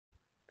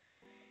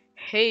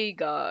Hey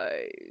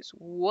guys,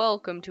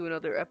 welcome to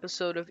another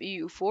episode of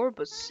EU4.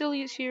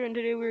 Basilius here, and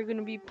today we're going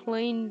to be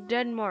playing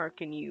Denmark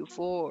in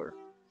EU4.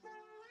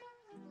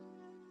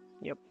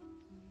 Yep,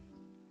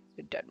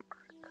 Denmark.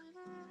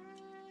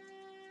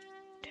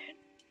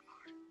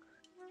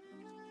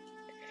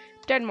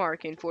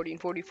 Denmark in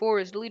 1444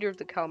 is the leader of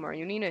the Kalmar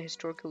Union, a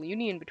historical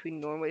union between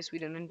Norway,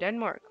 Sweden, and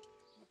Denmark.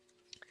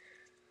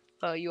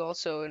 You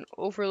also an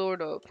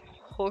overlord of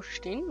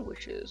Holstein,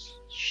 which is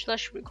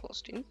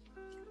Schleswig-Holstein,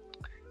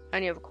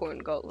 and you have a core in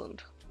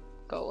Gotland.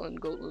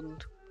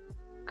 Gotland,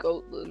 I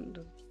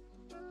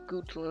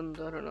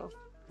don't know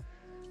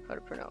how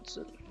to pronounce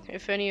it.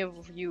 If any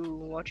of you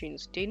watching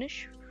is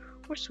Danish,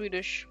 or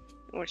Swedish,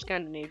 or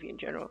Scandinavia in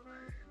general,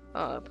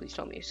 please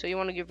tell me. So you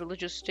want to give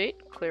religious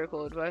state,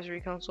 clerical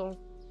advisory council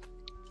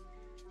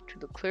to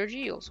the clergy.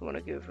 You also want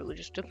to give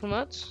religious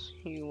diplomats.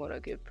 You want to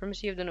give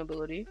primacy of the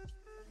nobility,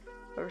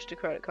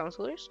 aristocratic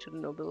councillors to the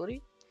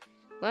nobility,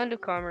 land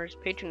of commerce,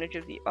 patronage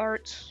of the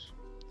arts,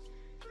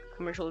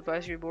 commercial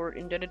advisory board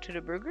indebted to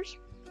the burghers,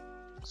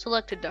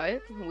 selected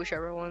diet,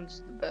 whichever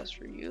one's the best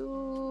for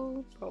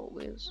you,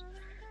 probably is,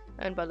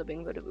 and bada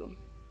bing bada boom.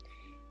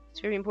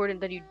 It's very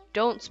important that you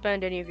don't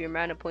spend any of your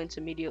mana points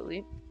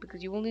immediately,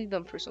 because you will need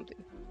them for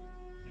something.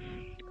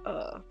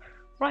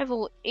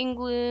 Rival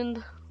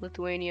England,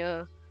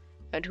 Lithuania,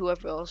 and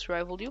whoever else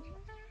rivaled you.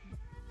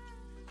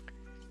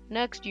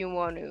 Next, you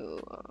want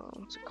to,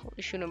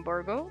 issue an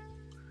embargo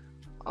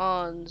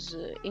on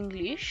the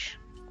English.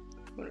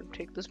 I'm going to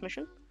take this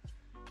mission.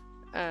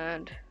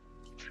 And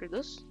for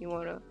this, you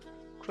want to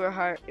career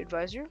hire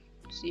advisor.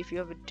 See if you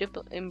have a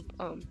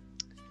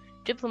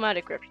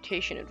diplomatic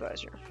reputation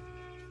advisor.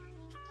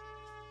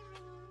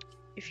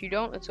 If you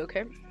don't, it's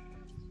okay.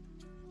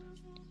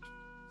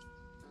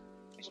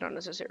 It's not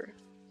necessary.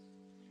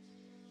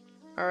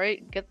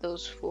 Alright, get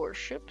those 4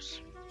 ships.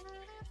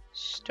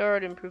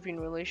 Start improving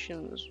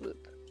relations with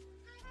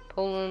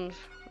Poland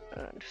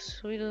and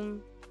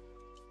Sweden.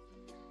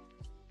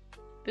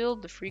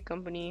 Build the free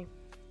company.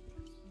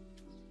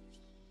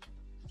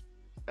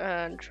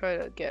 And try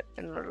to get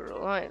another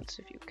alliance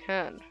if you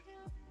can.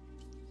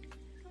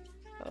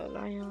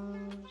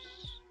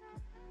 Alliance.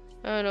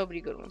 Nobody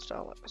good wants to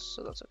alliance,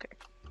 so that's okay.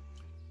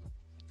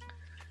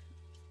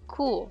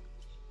 Cool.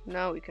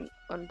 Now we can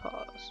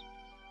unpause.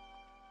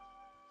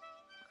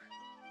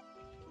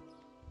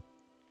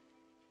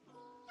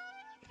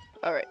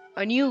 Alright,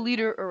 a new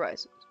leader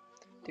arises.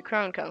 The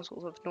crown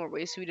councils of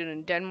Norway, Sweden,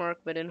 and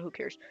Denmark, but then who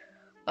cares?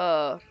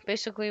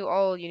 Basically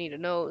all you need to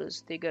know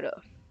is they get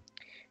a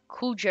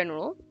cool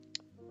general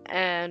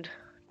and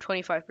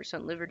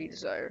 25% liberty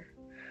desire,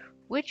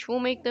 which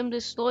will make them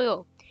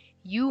disloyal.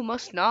 You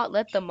must not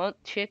let the month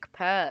tick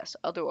pass,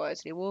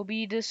 otherwise they will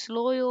be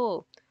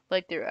disloyal.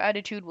 Like their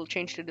attitude will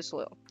change to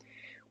disloyal.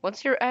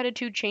 Once their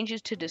attitude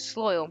changes to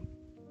disloyal,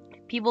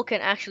 people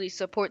can actually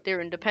support their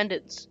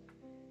independence.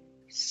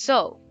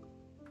 So,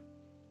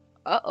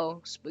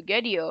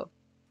 Spaghetti-O.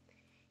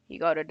 He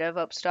got a dev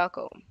up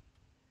Stockholm.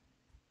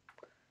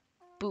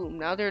 Boom,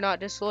 now they're not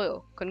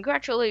disloyal.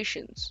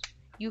 Congratulations,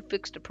 you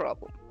fixed a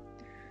problem.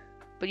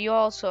 But you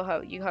also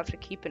have to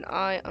keep an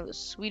eye on the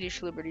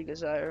Swedish liberty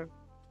desire,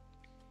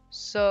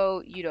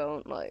 so you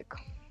don't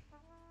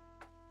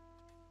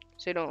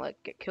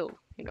get killed,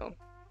 you know.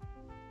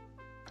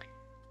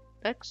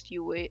 Next,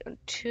 you wait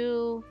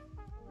until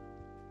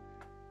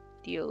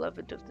the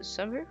 11th of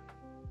December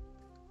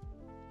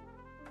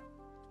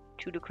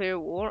to declare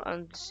war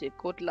on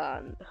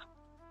Gotland.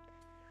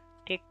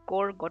 Take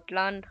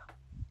Gotland.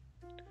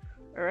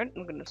 Alright,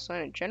 I'm gonna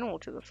assign a general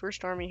to the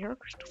first army here,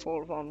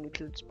 Christopher von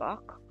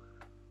Wittelsbach,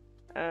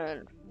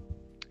 and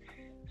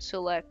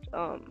select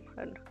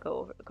and go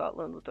over to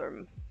Gotland with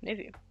our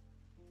navy.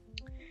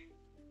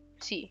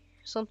 See,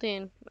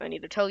 something I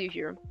need to tell you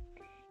here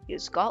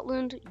is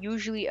Scotland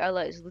usually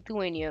allies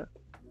Lithuania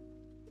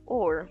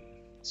or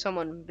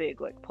someone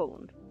big like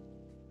Poland.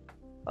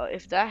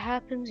 If that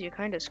happens, you're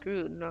kinda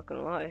screwed, not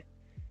gonna lie.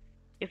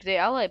 If they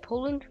ally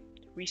Poland,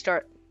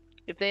 restart.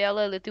 If they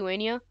ally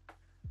Lithuania,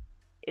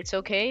 it's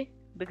okay,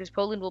 because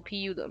Poland will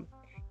PU them.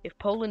 If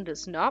Poland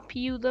does not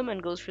PU them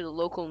and goes for the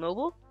local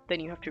noble, then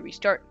you have to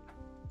restart.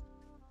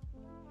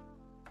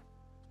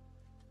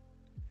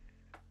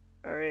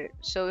 Alright,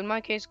 so in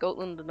my case,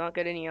 Gotland did not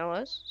get any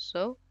allies,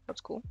 so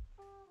that's cool.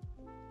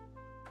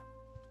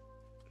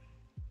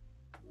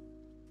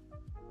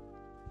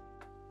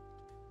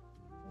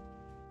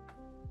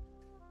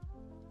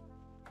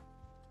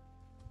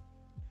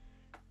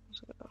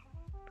 So,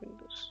 bring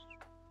this.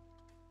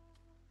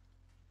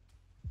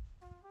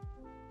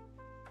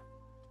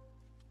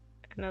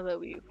 Now that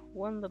we've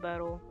won the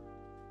battle,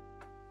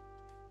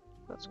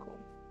 that's cool.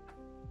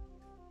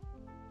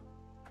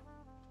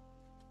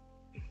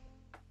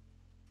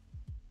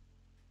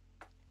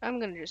 I'm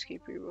gonna just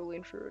keep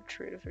rerolling for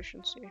trade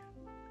efficiency.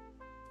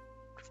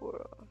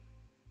 For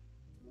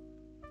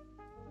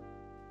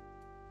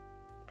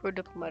a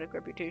diplomatic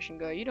reputation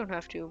guy. You don't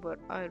have to, but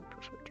I'd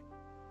prefer to.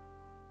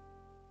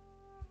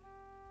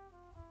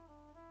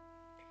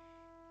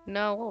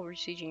 Now, while we're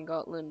sieging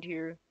Gotland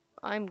here,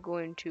 I'm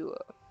going to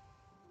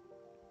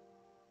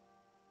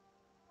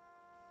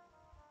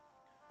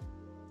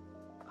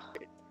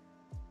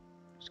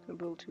Gonna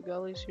build 2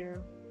 galleys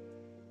here.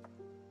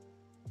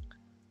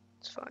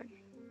 It's fine.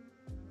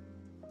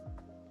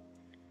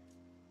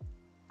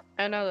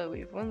 And now that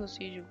we've won the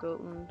siege of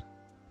Gotland,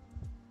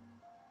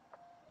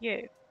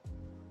 yay.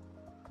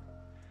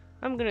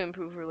 I'm gonna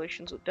improve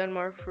relations with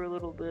Denmark for a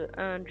little bit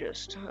and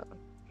just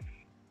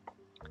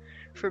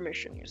for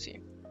mission, you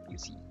see.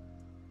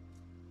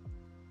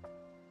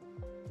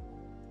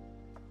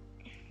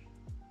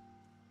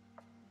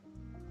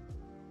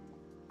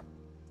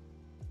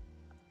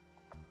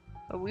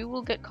 We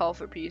will get call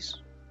for peace,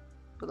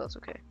 but that's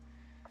okay.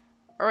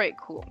 Alright,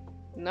 cool.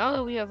 Now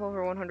that we have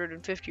over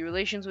 150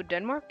 relations with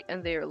Denmark,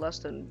 and they are less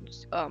than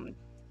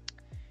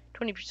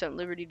 20%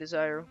 liberty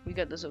desire, we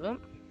get this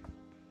event.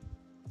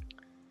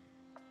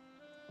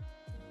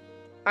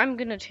 I'm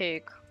gonna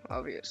take,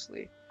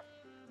 obviously,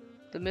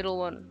 the middle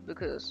one,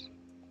 because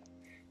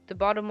the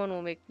bottom one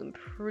will make them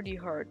pretty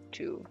hard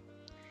to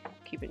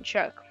keep in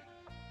check.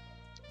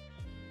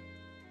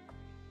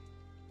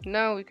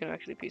 Now we can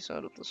actually peace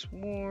out of this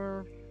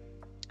war.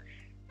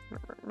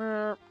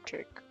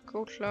 Take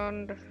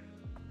Gotland.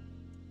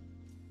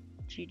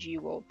 GG,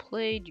 well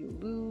played, you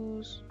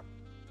lose.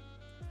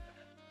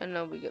 And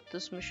now we get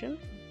this mission.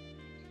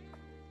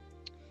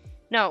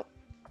 Now,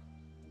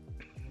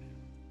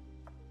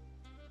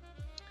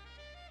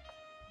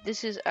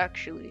 this is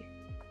actually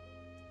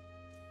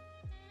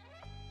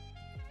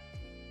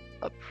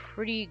a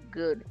pretty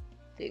good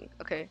thing,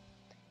 okay?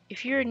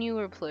 If you're a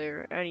newer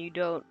player and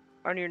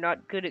you're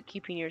not good at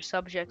keeping your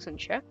subjects in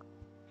check,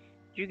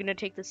 you're gonna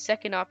take the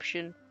second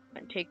option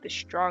and take the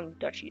strong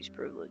duchies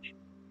privilege.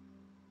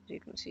 As you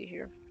can see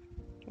here.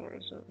 Where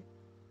is it?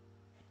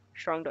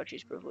 Strong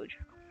duchies privilege.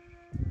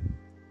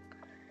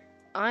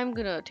 I'm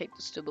gonna take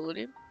the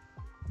stability,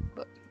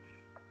 but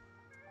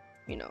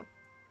you know.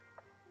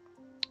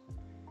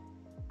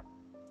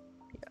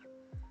 Yeah.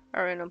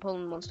 Alright, now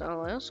Poland wants to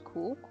ally us.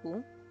 Cool.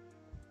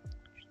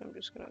 So I'm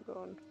just gonna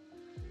go and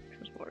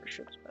transport our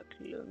ships back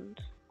to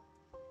Lund.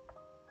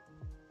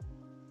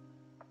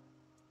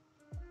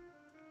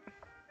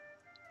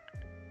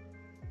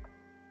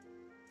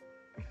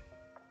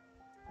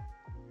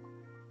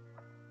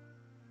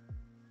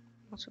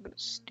 I'm also gonna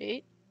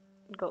state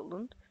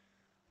Gotland,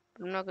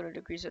 but I'm not gonna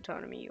decrease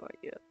autonomy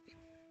yet.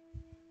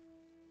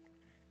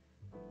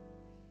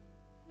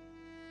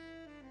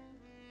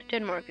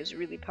 Denmark is a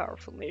really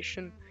powerful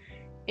nation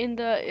in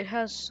that it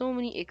has so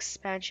many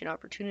expansion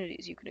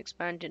opportunities. You can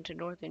expand into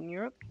Northern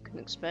Europe, you can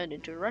expand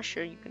into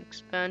Russia, you can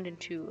expand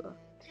into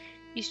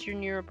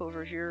Eastern Europe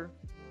over here,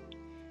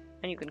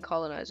 and you can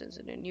colonize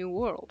into a new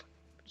world.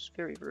 It's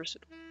very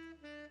versatile.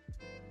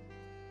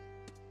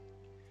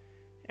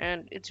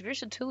 And its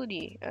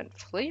versatility and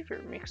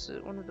flavor makes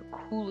it one of the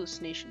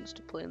coolest nations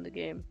to play in the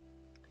game.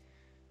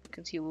 You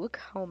can see, look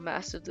how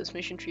massive this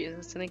mission tree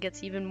is, and it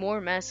gets even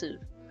more massive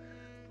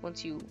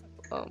once you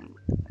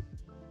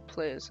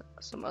play as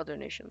some other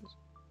nations.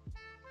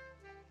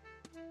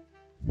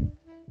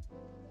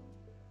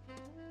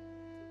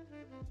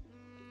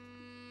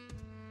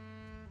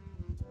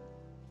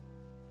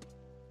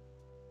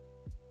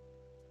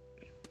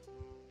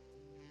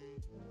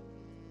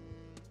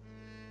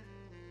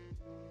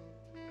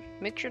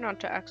 Make sure not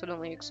to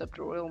accidentally accept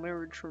a royal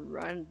marriage from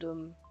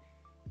random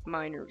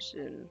minors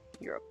in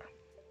Europe.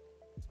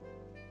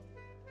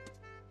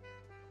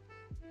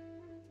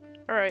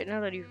 Alright,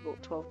 now that you've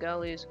built 12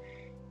 galleys,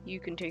 you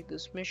can take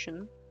this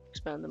mission,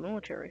 expand the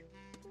military.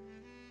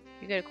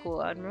 You get a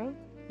cool admiral,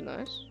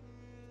 nice.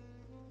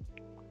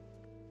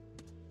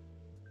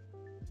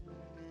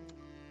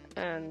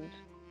 And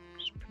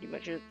that's pretty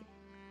much it.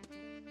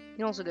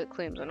 You also get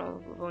claims on all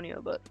of Livonia,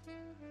 but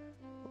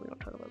we don't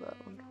talk about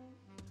that one.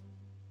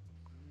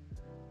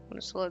 I'm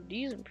gonna select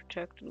these and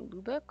protect in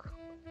Lubeck.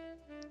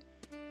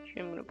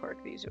 I'm gonna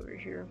park these over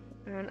here,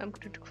 and I'm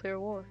gonna declare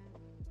war.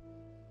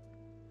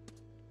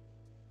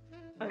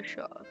 I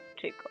shall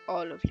take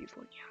all of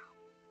Livonia.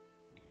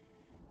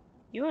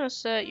 You wanna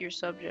set your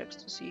subjects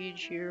to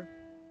siege here,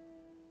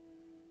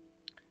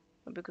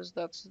 because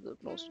that's the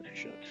most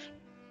efficient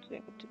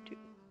thing to do.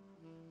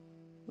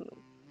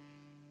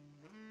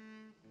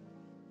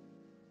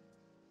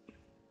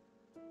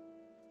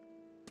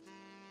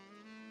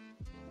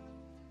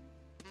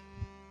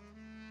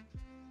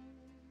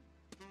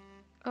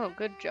 Oh,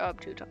 good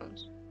job,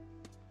 Teutons.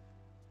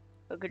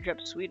 Oh, good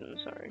job, Sweden,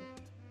 sorry.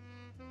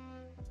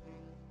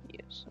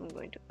 Yes, I'm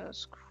going to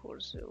ask for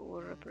the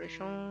war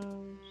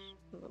reparations,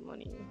 the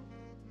money.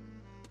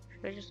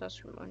 Should I just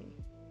ask for money?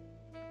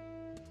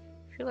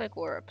 I feel like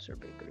war reps are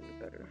gonna be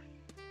better.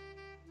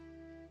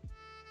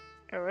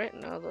 Alright,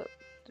 now that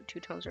the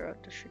Teutons are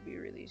out, this should be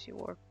a really easy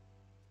war.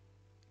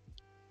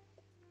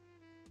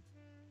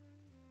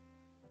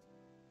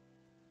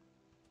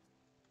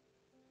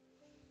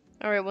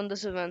 Alright, when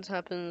this event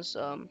happens,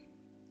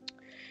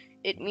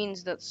 it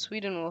means that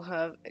Sweden will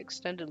have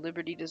extended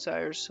liberty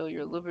desires, so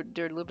their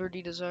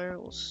liberty desire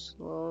will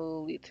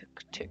slowly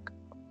tick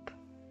up.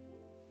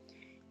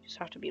 You just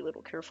have to be a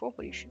little careful,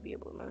 but you should be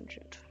able to manage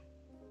it.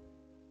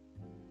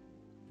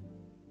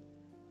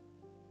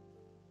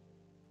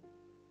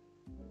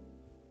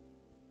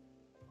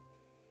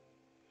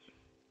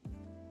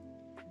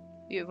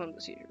 Give him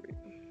the seizure rate.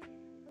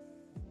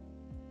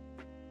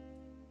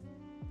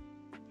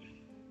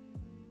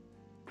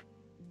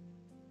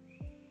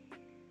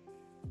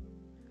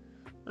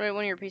 Alright,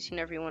 when you're piecing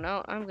everyone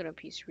out, I'm gonna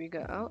piece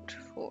Riga out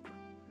for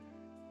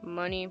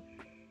money.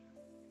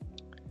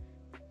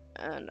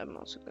 And I'm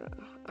also gonna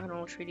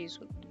annul treaties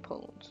with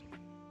Poland.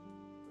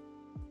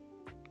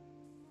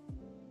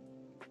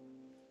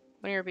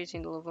 When you're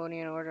piecing the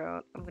Livonian order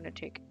out, I'm gonna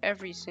take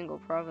every single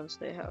province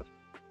they have.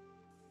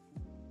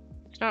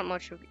 It's not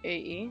much of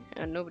AE,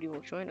 and nobody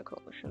will join a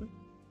coalition.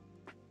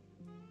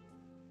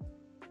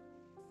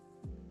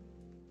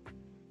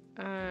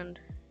 And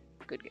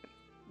good game.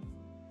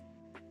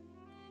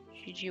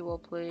 GG, well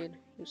played.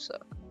 You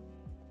suck.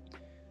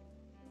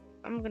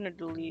 I'm gonna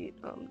delete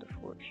the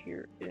fort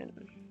here in.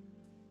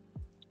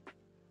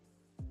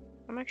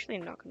 I'm actually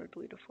not gonna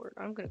delete a fort.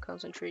 I'm gonna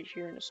concentrate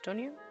here in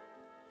Estonia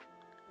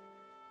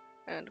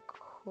and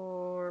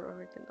core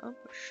everything up.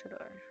 Or should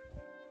I?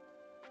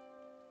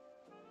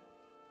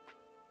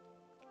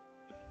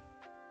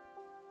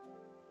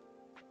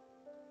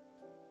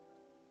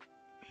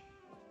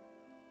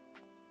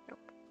 Nope.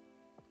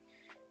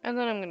 And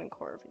then I'm gonna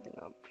core everything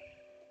up.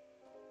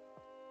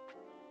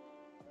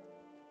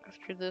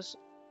 After this,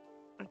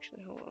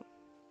 actually, hold on.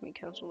 Let me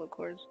cancel the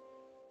cores.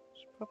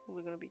 It's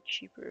probably gonna be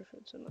cheaper if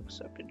it's an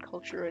accepted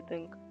culture, I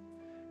think.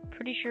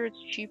 Pretty sure it's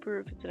cheaper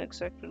if it's an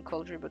accepted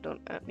culture, but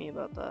don't at me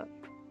about that.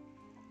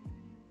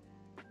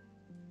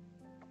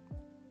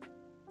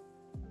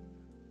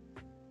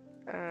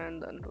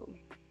 And then boom.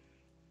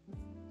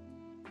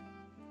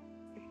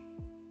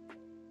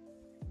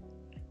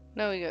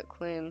 Now we got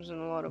claims and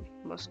a lot of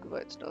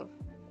Muscovite stuff.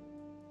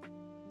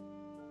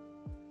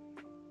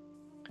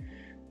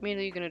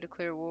 Immediately gonna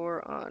declare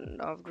war on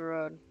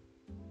Novgorod.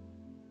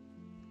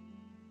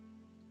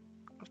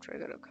 After I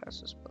gotta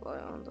cast a spell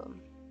on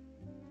them.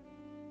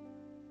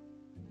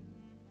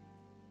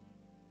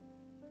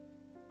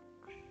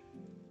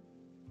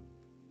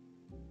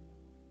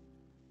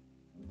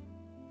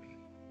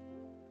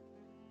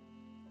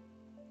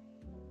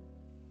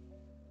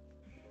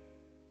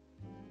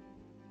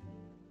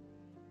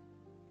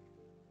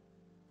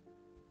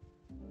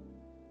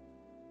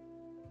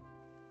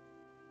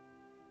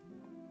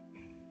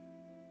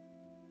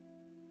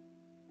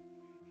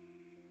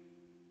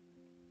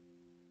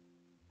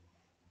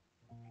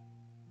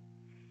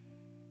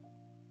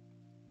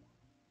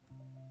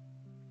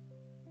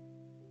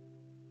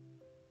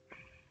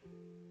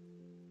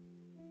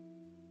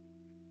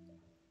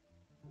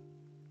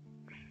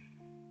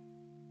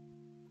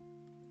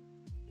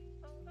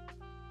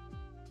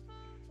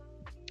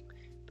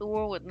 The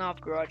war with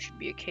Novgorod should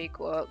be a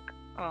cakewalk,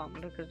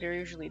 because they're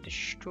usually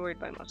destroyed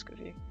by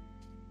Muscovy.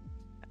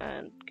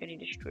 And getting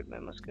destroyed by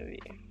Muscovy,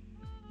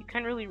 you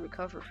can't really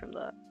recover from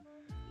that.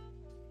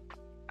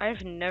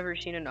 I've never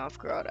seen a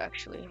Novgorod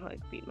actually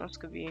beat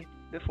Muscovy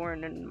before,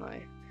 and in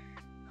my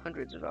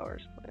hundreds of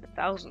hours,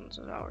 thousands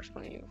of hours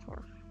playing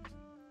EU4.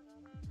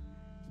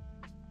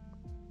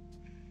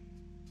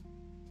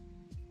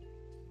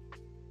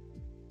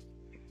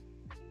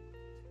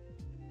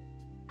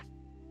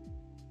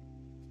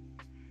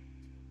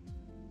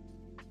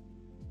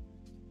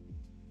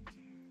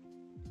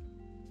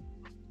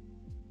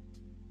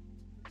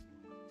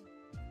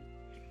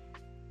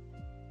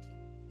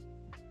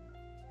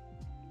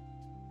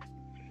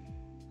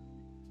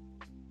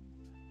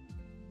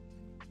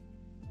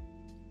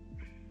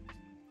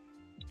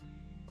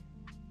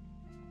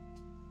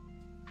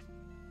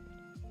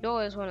 You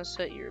always want to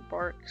set your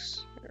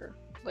barks or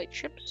light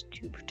ships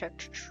to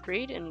protect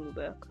trade in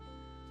Lubeck,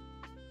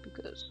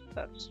 because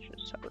that's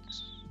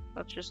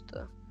just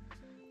the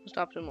most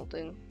optimal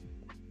thing.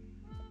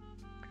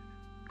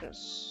 I'm gonna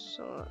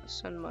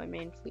send my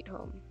main fleet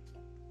home.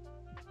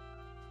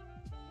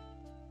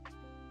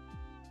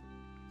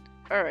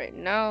 Alright,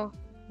 now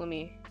let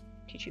me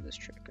teach you this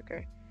trick,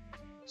 okay?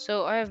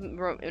 So I have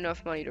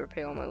enough money to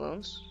repay all my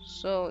loans.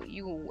 So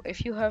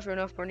if you have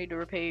enough money to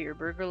repay your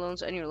burger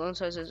loans and your loan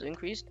size has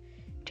increased,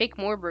 take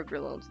more burger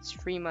loans. It's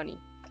free money.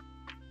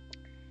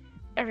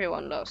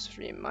 Everyone loves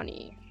free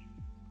money,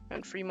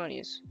 and free money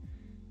is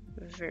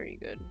very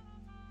good.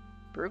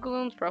 Burger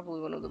loans probably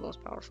one of the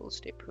most powerful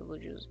estate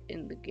privileges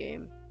in the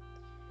game.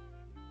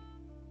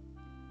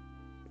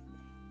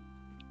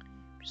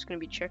 I'm just gonna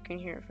be checking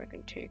here if I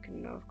can take a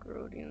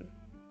Novgorodian.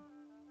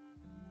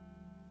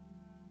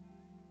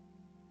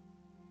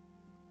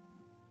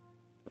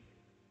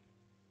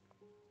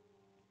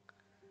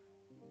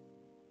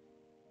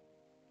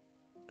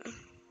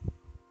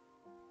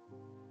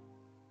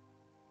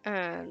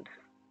 And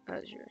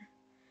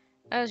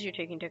as you're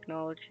taking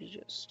technology,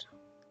 just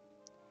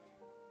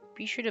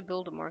be sure to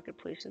build a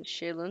marketplace in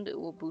Sheeland. It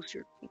will boost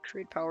your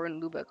trade power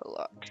in Lubeck a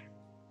lot.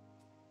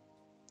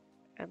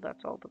 And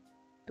that's all the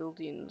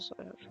buildings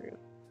I have for you.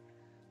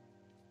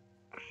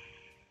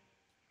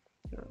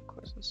 And of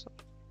course,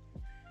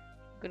 I'm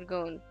gonna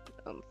go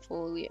and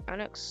fully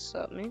annex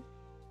me.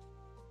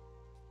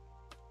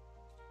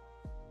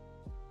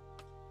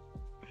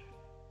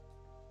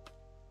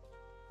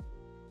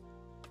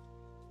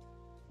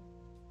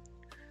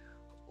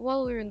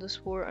 while we're in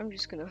this war, I'm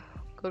just gonna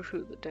go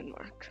through the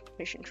Denmark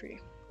mission tree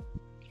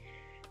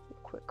real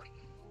quick.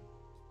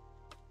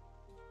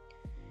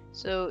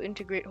 So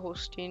integrate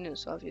Holstein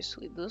is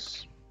obviously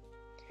this.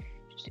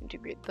 Just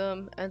integrate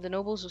them. And the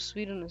nobles of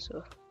Sweden is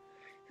a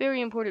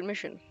very important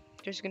mission.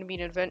 There's going to be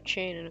an event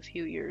chain in a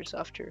few years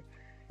after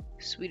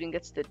Sweden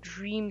gets the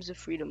Dreams of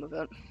Freedom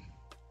event.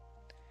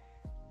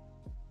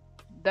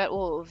 That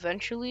will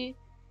eventually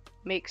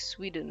make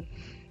Sweden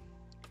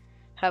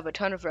have a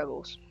ton of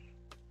rebels.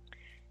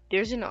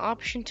 There's an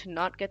option to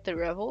not get the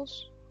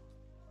rebels.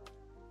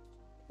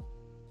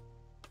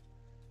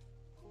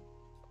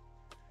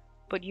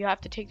 But you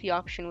have to take the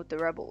option with the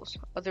rebels.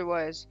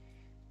 Otherwise,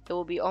 it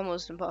will be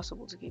almost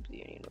impossible to keep the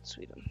union with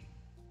Sweden.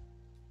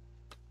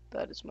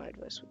 That is my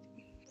advice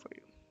for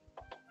you.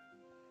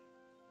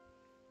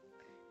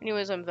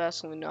 Anyways, I'm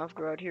vassaling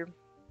Novgorod here.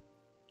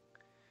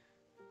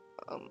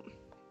 I'm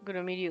gonna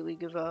immediately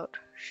give out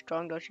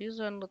strong duchies,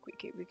 and look,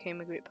 we became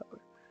a great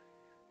power.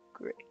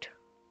 Great.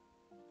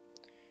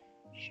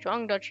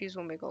 Strong duchies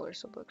will make all our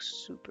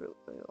subjects super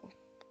loyal.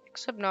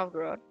 Except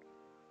Novgorod.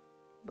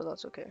 But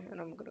that's okay,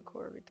 and I'm gonna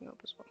core everything up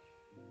as well.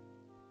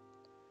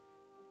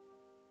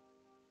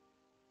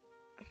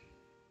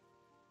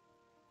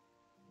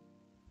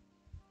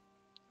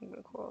 I'm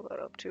gonna core all that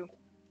up too.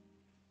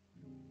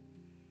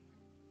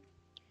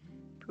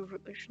 Improve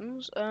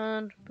relations,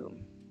 and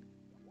boom.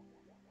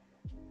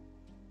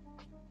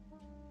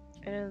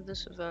 And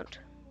this event.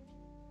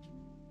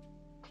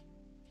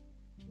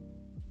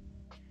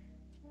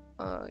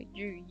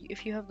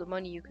 If you have the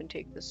money, you can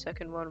take the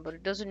second one, but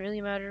it doesn't really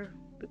matter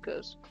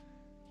because,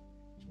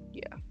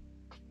 yeah.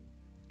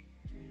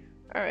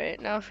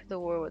 Alright, now for the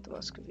war with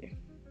Muscovy.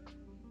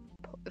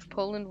 If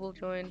Poland will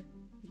join,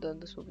 then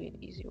this will be an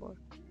easy war.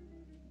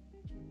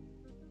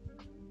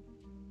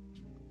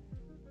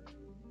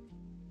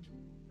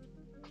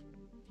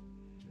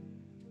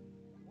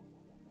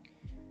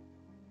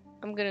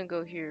 I'm gonna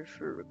go here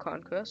for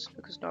Reconquest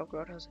because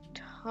Novgorod has a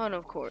ton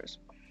of cores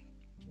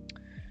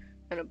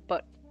and a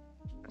butt.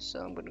 So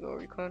I'm gonna go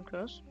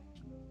Reconquest.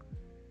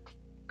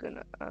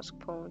 Gonna ask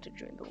Poland to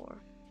join the war.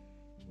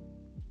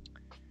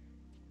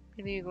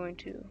 Maybe you're going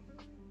to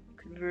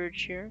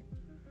converge here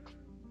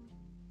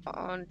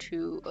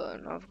onto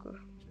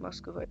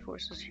Muscovite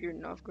forces here in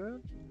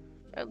Novgorod.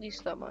 At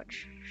least that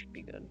much should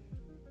be good.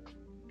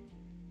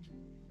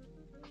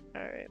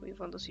 Alright, we've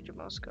won the siege of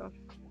Moscow.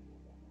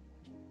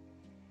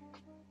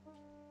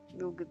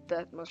 We'll get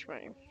that much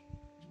money.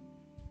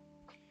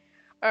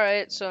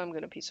 Alright, so I'm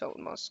gonna peace out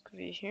with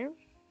Muscovy here.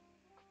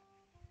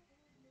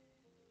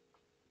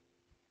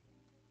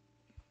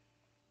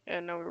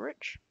 And now we're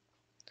rich.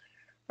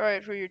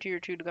 Alright, for your tier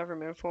 2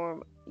 government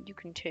reform, you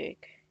can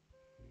take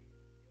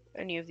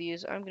any of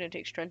these. I'm gonna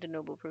take strength and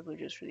noble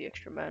privileges for the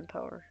extra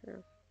manpower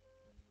here.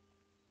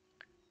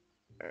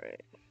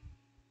 Alright.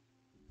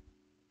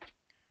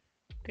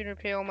 Gonna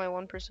pay all my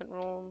 1%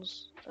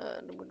 loans,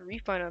 and I'm gonna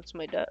refinance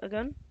my debt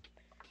again,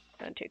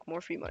 and take more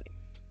free money.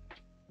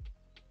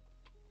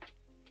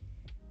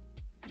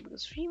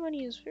 Because free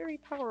money is very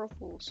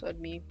powerful, said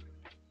me.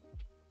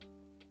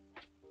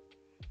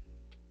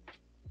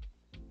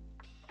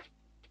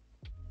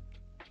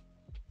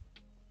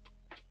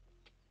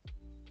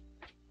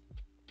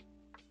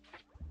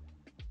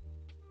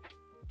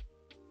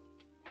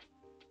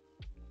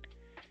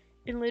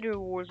 In later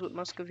wars with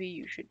Muscovy,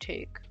 you should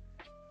take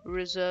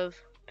Rizov,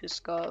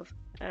 Pskov,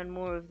 and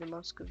more of the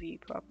Muscovy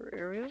proper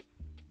area.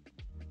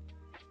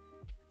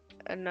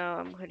 And now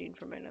I'm heading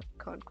for my next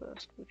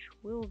conquest, which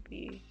will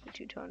be the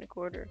Teutonic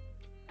Order.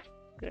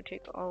 I'm gonna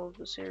take all of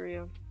this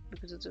area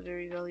because it's a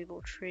very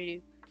valuable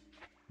trading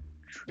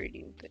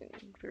thing.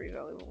 Very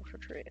valuable for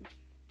trade.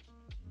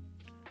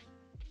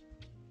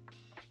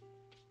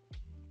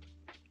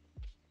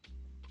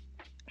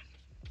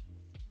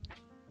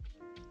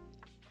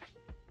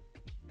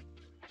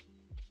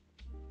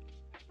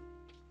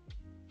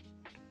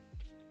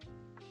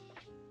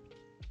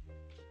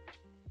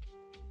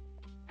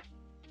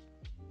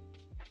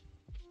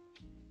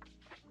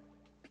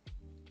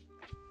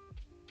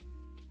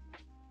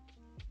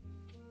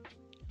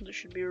 This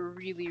should be a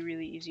really,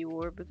 really easy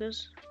war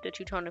because the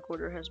Teutonic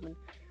Order has been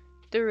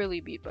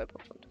thoroughly beat by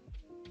Poland.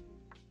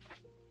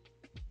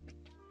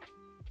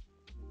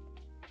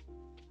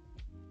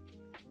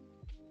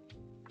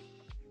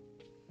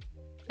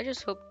 I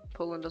just hope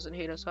Poland doesn't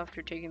hate us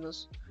after taking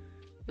this.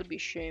 It would be a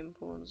shame.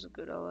 Poland's a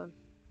good ally.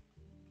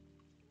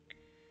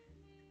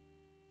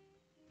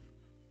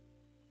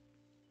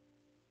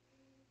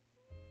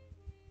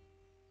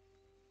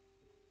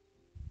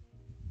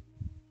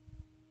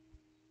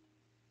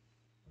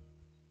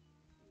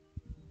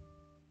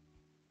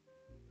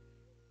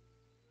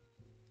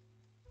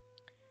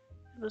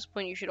 At this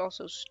point, you should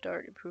also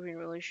start improving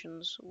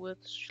relations with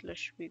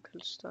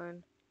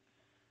Schleswig-Holstein.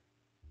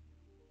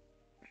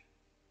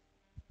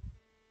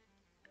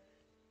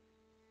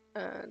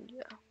 And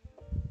yeah.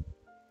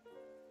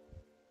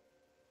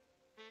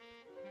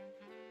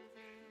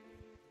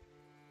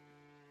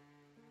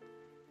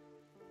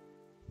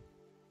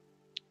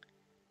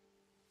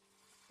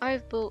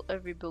 I've built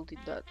every building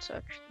that's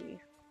actually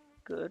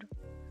good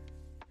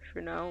for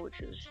now, which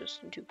is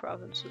just in 2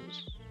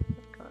 provinces.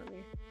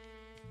 Economy.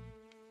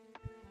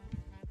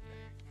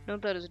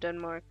 Note that is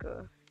Denmark.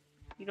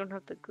 You don't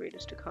have the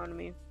greatest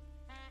economy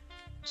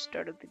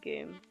start of the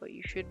game, but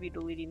you should be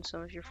deleting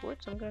some of your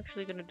forts. I'm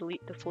actually going to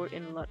delete the fort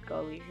in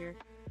Latgali here.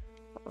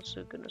 I'm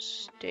also going to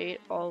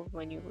state all of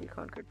my newly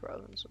conquered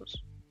provinces.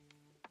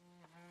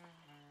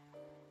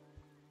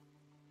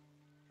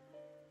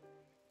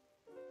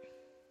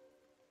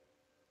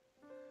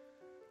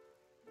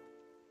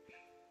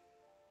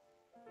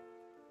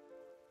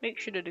 Make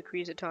sure to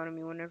decrease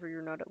autonomy whenever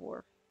you're not at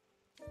war.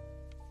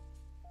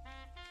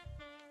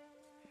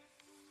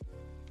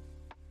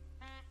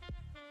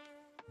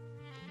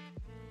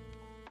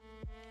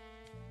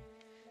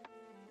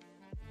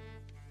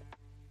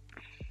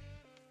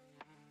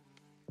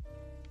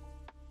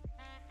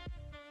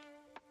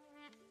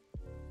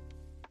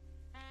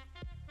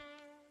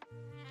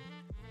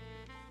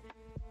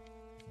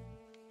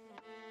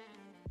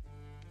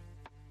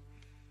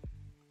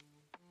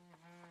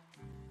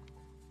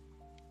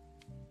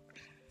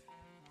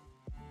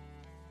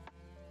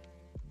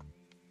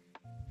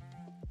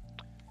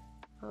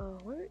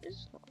 Where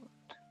is Lolland?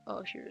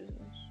 Oh, here it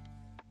is.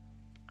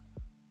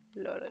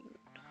 Lolland.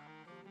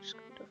 Just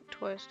gonna do it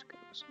twice to get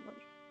some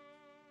money.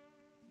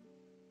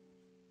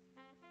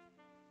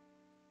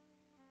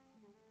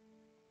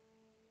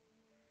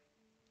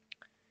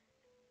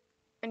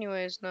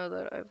 Anyways, now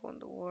that I've won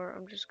the war,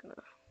 I'm just gonna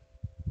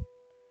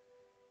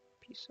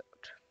peace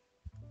out.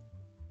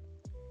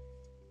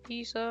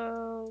 Peace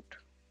out.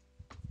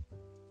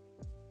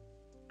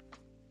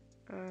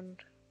 And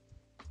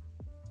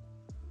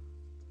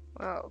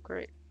wow,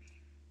 great.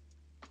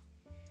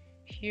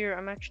 Here,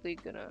 I'm actually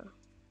gonna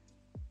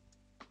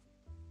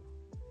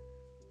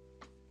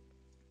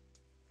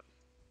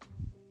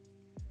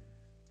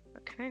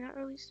can I not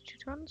release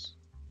the Teutons?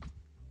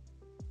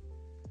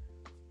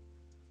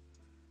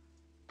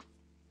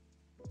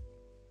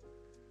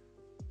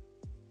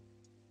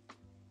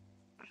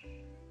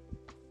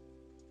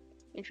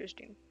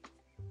 Interesting.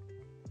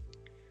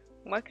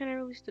 Why can't I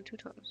release the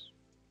Teutons?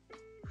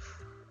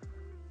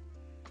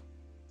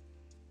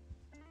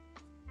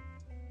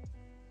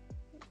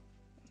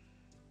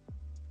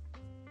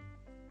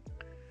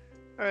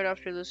 Alright,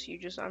 after this,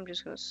 I'm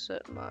just gonna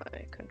set my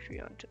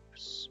country on to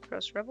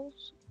suppress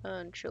rebels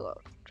and chill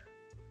out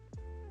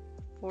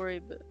for a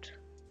bit.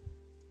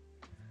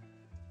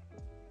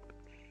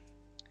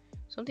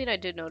 Something I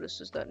did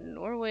notice is that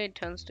Norway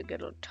tends to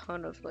get a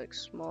ton of like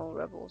small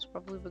rebels,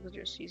 probably because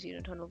they're seizing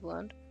a ton of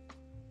land.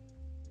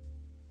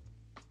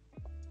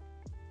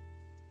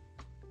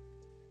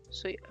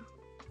 So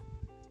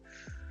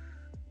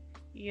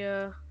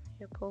yeah,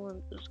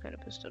 Poland is kind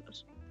of pissed at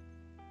us.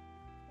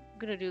 I'm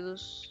gonna do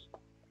this.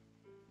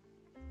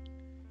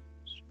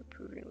 Just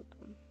approving with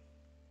them.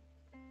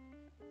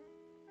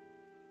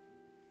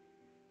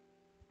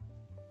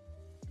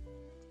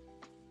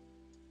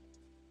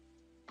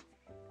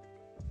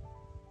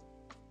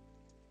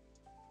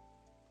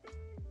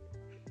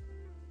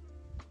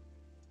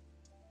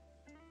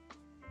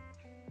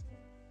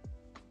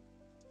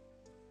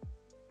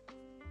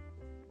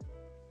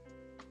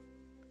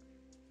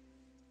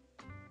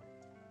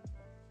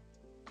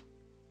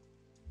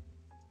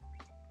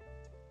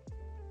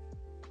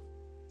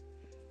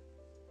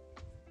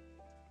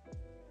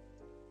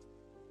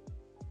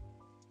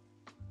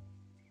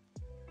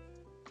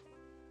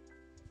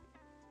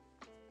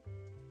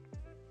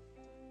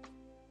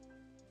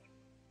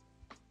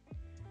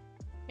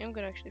 I'm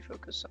gonna actually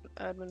focus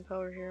on admin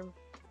power here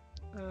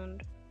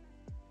and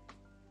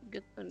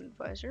get an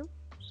advisor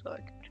so I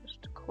can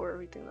just core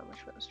everything that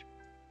much faster.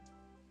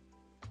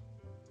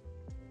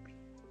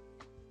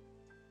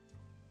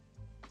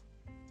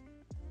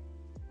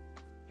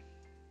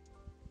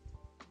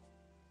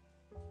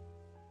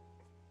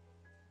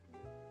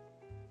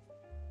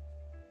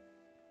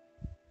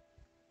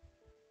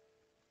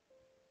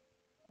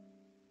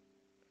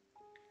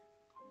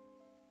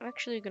 I'm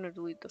actually gonna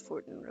delete the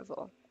fort in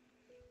Reval.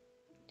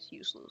 It's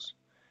useless.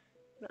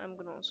 I'm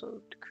gonna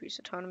also decrease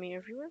autonomy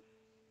everywhere.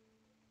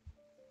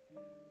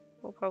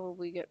 Will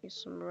probably get me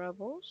some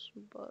rebels,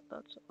 but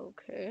that's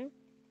okay.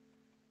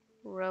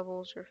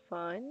 Rebels are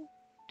fine.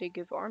 They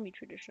give army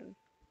tradition.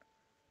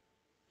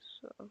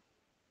 So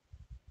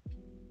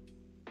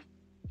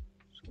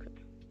it's okay.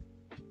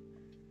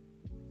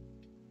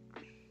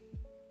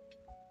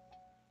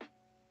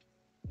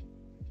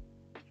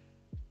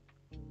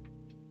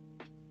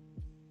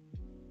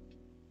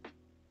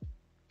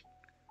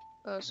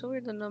 So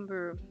we're the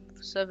number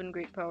 7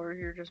 great power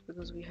here just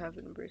because we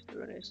haven't embraced the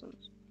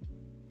Renaissance.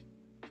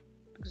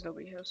 Because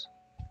nobody has.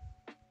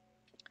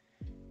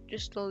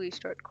 Just slowly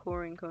start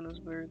coring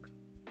Königsberg.